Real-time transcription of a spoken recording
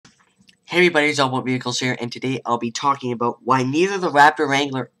Hey everybody, it's All About Vehicles here, and today I'll be talking about why neither the Raptor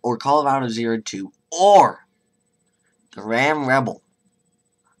Wrangler or Colorado Zero 2 or the Ram Rebel,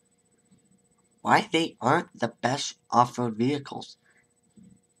 why they aren't the best off-road vehicles.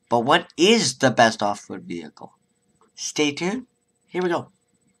 But what is the best off-road vehicle? Stay tuned. Here we go.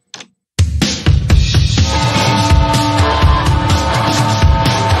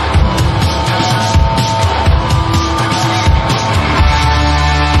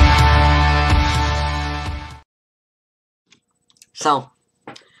 So,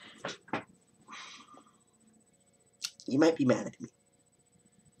 you might be mad at me.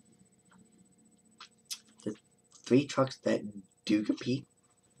 The three trucks that do compete,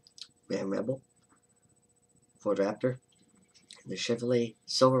 Ram Rebel, Ford Raptor, and the Chevrolet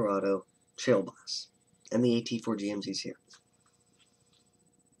Silverado Trail Boss, and the AT4 GMCs here.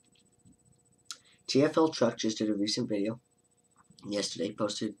 TFL Truck just did a recent video yesterday,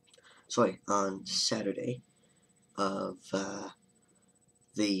 on Saturday, of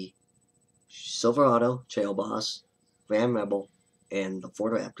the Silverado Trail Boss, Ram Rebel, and the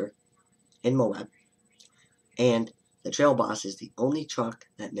Ford Raptor in Moab. And the Trail Boss is the only truck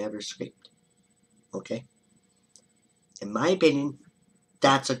that never scraped. Okay? In my opinion,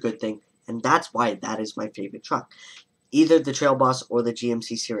 that's a good thing, and that's why that is my favorite truck. Either the Trail Boss or the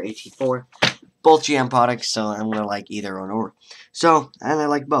GMC Sierra AT4. Both GM products, so I'm going to like either or. So, and I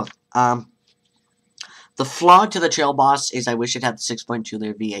like both. The flaw to the Trail Boss is I wish it had the 6.2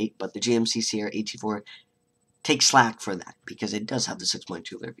 liter V8, but the GMC Sierra AT4 takes slack for that because it does have the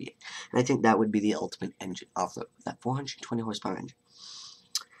 6.2 liter V8. And I think that would be the ultimate engine off-road, that 420 horsepower engine.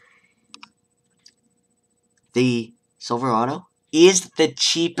 The Silverado is the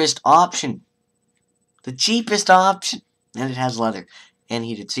cheapest option. The cheapest option. And it has leather and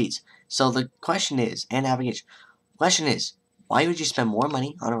heated seats. So the question is, and navigation, question is, why would you spend more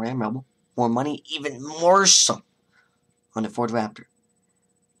money on a Ram Rebel, more money, even more so, on a Ford Raptor,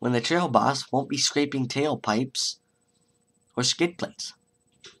 when the Trail Boss won't be scraping tailpipes or skid plates?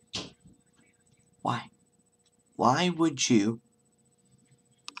 Why? Why would you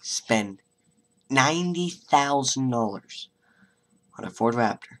spend $90,000 on a Ford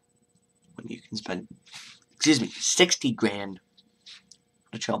Raptor when you can spend, 60 grand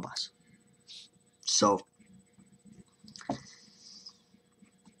on a Trail Boss? So,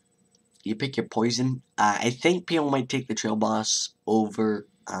 you pick your poison. I think people might take the Trail Boss over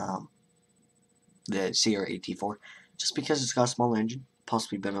the Sierra AT4 just because it's got a smaller engine,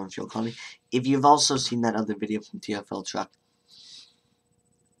 possibly better on fuel economy. If you've also seen that other video from TFL Truck,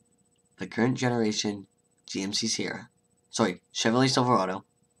 the current generation GMC Sierra, Chevrolet Silverado,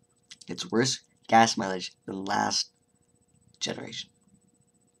 gets worse gas mileage than last generation.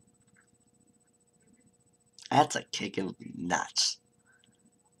 That's a kicking nuts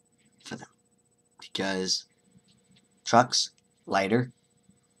for them, because trucks, lighter,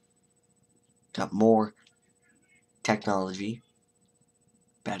 got more technology,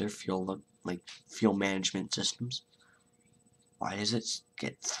 better fuel management systems. Why does it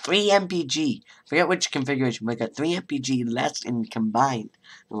get 3 mpg? Forget which configuration, but it got 3 mpg less in combined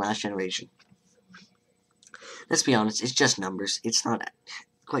than last generation. Let's be honest, it's just numbers. It's not,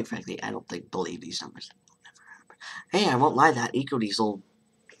 quite frankly, I don't believe these numbers. Hey, I won't lie, that EcoDiesel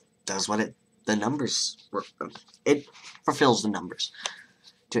does what the numbers work. It fulfills the numbers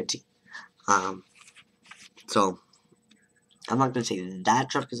to a T. So, I'm not going to say that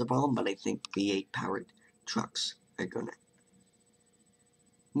truck is a problem, but I think V8 powered trucks are going to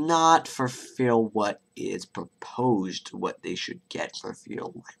not fulfill what is proposed, what they should get for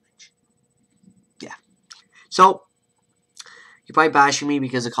fuel mileage. Yeah. So, you're probably bashing me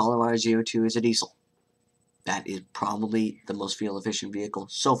because the Colorado Zero 2 is a diesel. That is probably the most fuel-efficient vehicle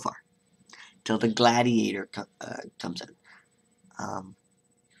so far, till the Gladiator comes in.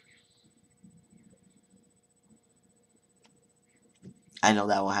 I know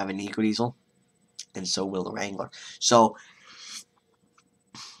that will have an EcoDiesel, and so will the Wrangler. So,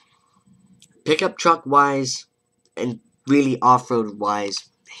 pickup truck-wise, and really off-road-wise,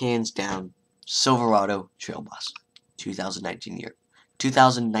 hands down, Silverado Trail Boss,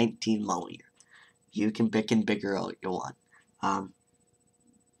 2019 model year. You can pick and bigger all you want.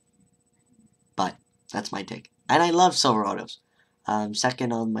 But that's my take. And I love Silverados.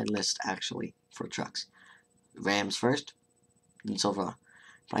 Second on my list, actually, for trucks. Rams first, and Silverado.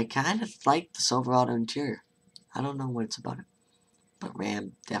 But I kind of like the Silverado interior. I don't know what it's about it. But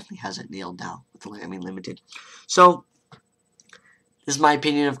Ram definitely has it nailed down with the Limited. So, this is my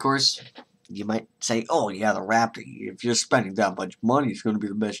opinion, of course. You might say, oh yeah, the Raptor, if you're spending that much money, it's going to be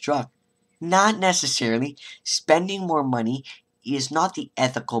the best truck. Not necessarily. Spending more money is not the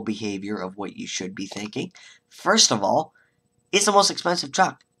ethical behavior of what you should be thinking. First of all, it's the most expensive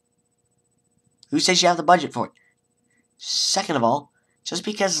truck. Who says you have the budget for it? Second of all, just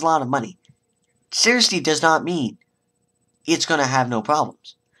because it's a lot of money, seriously does not mean it's going to have no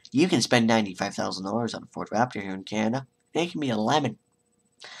problems. You can spend $95,000 on a Ford Raptor here in Canada, and it can be a lemon.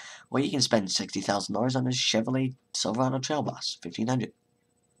 Or you can spend $60,000 on a Chevrolet Silverado Trail Boss, $1,500.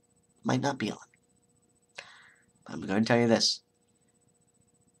 Might not be a lemon. But I'm going to tell you this.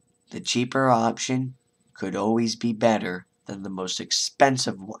 The cheaper option could always be better than the most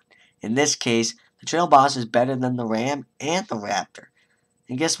expensive one. In this case, the Trail Boss is better than the Ram and the Raptor.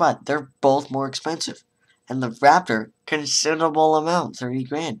 And guess what? They're both more expensive. And the Raptor, considerable amount, 30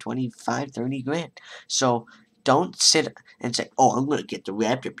 grand, 25, 30 grand. So don't sit and say, oh, I'm going to get the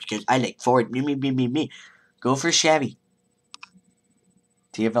Raptor because I like Ford, me. Go for Chevy.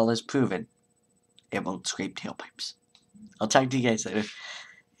 TFL has proven it won't scrape tailpipes. I'll talk to you guys later.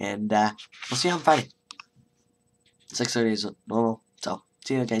 And we'll see you on Friday. 6:30 is normal. So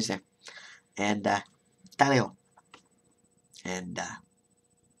see you guys there. And tally-ho. And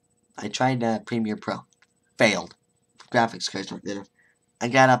I tried Premiere Pro. Failed. Graphics cards weren't there. I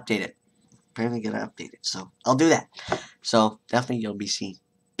gotta update it. Apparently gotta update it. So I'll do that. So definitely you'll be seeing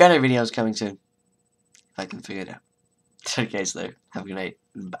better videos coming soon. If I can figure it out. See you guys later. Have a good night.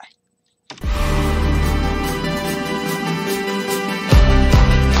 Bye.